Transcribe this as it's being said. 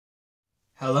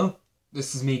Hello,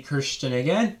 this is me, Christian,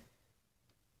 again,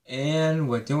 and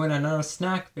we're doing another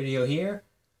snack video here.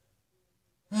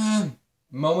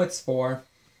 Moments 4.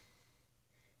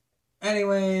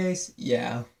 Anyways,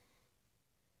 yeah.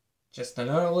 Just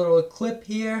another little clip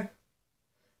here.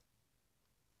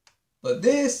 But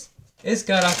this is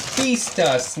got a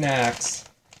Fista snacks.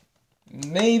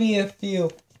 Maybe a few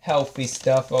healthy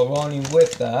stuff along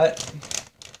with that.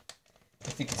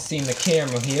 If you can see in the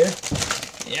camera here.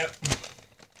 Yep.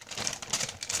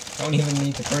 Don't even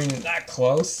need to bring it that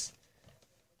close,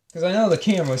 because I know the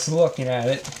camera's looking at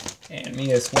it, and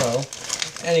me as well.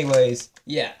 Anyways,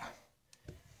 yeah.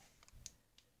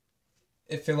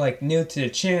 If you're like new to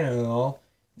the channel and all,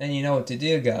 then you know what to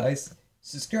do, guys.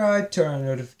 Subscribe, turn on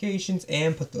notifications,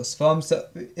 and put those thumbs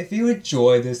up if you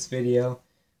enjoy this video.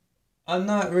 I'm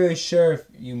not really sure if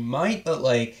you might, but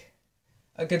like,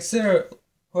 I consider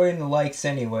putting the likes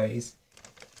anyways.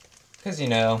 Because you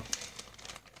know,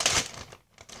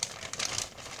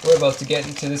 we're about to get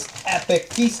into this epic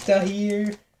Fista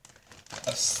here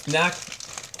of Snack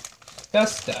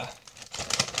Festa.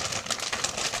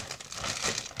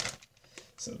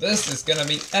 So this is gonna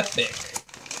be epic.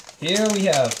 Here we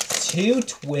have 2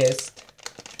 twists.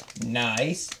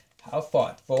 Nice. How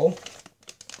thoughtful.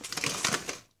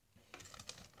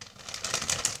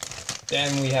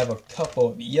 Then we have a couple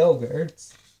of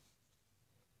yogurts.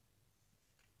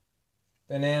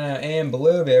 Banana and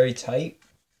blueberry type.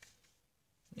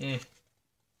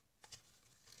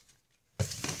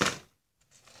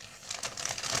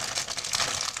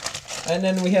 And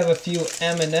then we have a few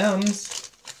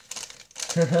M&Ms.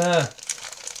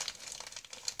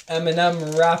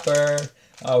 M&M wrapper.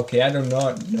 Okay, I do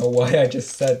not know why I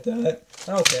just said that.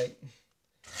 Okay.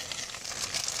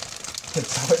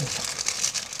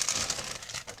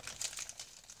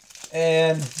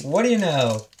 And what do you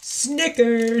know?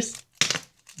 Snickers!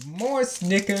 More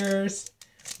Snickers!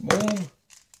 Boom.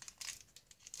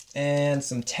 And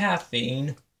some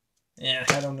taffine. Yeah,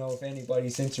 I don't know if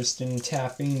anybody's interested in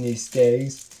taffine these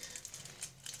days.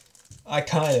 I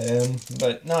kinda am,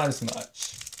 but not as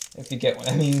much, if you get what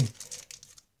I mean.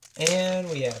 And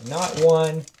we have not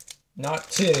 1, not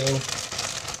 2,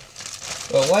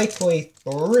 but likely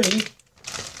 3.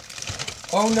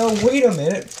 Oh no, wait a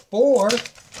minute, 4.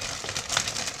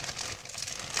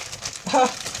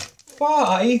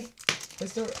 5.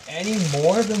 Is there any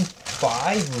more than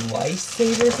 5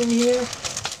 lifesavers in here?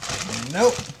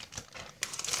 Nope.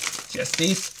 Just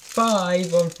these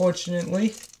 5,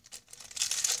 unfortunately.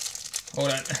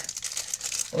 Hold on.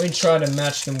 Let me try to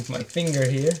match them with my finger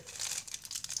here.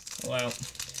 Well,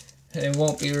 it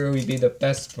won't really be the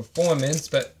best performance,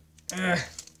 but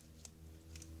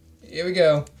here we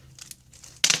go.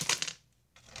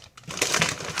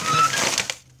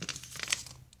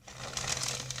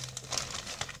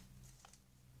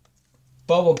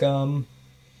 Bubblegum.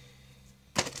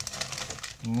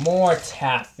 More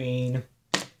taffine.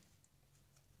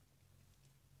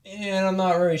 And I'm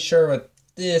not really sure what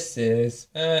this is.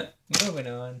 Moving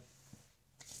on.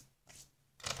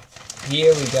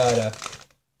 Here we got a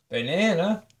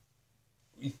banana.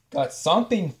 We've got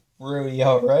something fruity,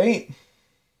 alright.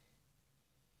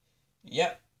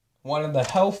 Yep. One of the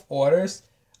health orders,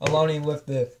 along with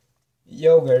the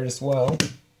yogurt as well.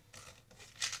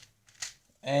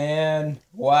 And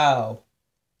wow.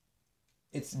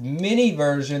 It's mini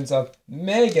versions of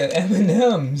Mega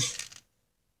M&Ms.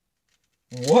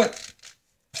 What?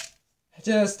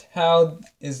 Just how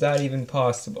is that even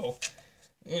possible?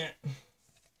 Yeah.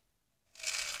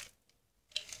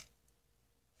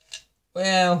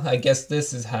 Well, I guess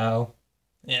this is how.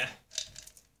 Yeah.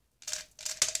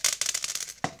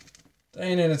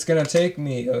 Dang it, it's gonna take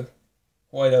me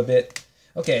quite a bit.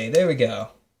 Okay, there we go.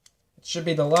 It should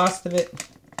be the last of it.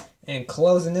 And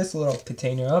closing this little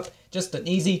container up. Just an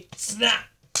easy snap.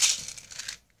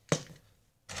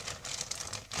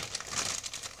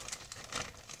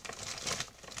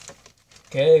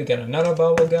 Okay, we got another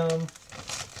bubble gum.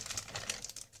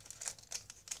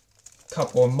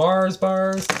 Couple of Mars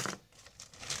bars.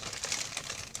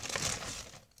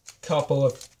 Couple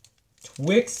of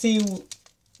Twixie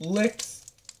licks.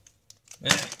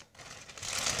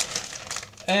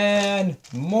 And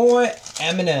more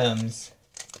M&Ms.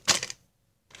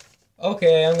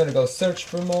 Okay, I'm gonna go search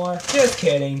for more. Just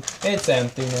kidding. It's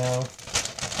empty now.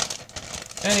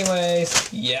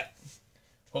 Anyways, yeah.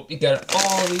 Hope you got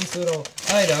all these little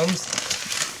items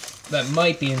that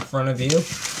might be in front of you.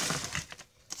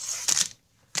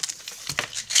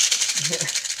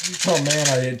 Oh man,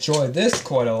 I enjoyed this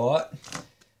quite a lot.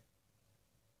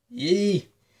 Yee.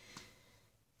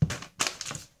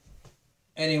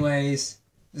 Anyways,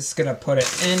 Just gonna put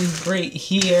it in right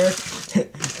here.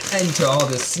 And to all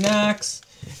the snacks.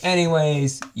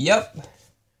 Anyways, yep.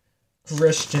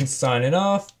 Christian signing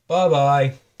off.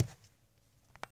 Bye-bye.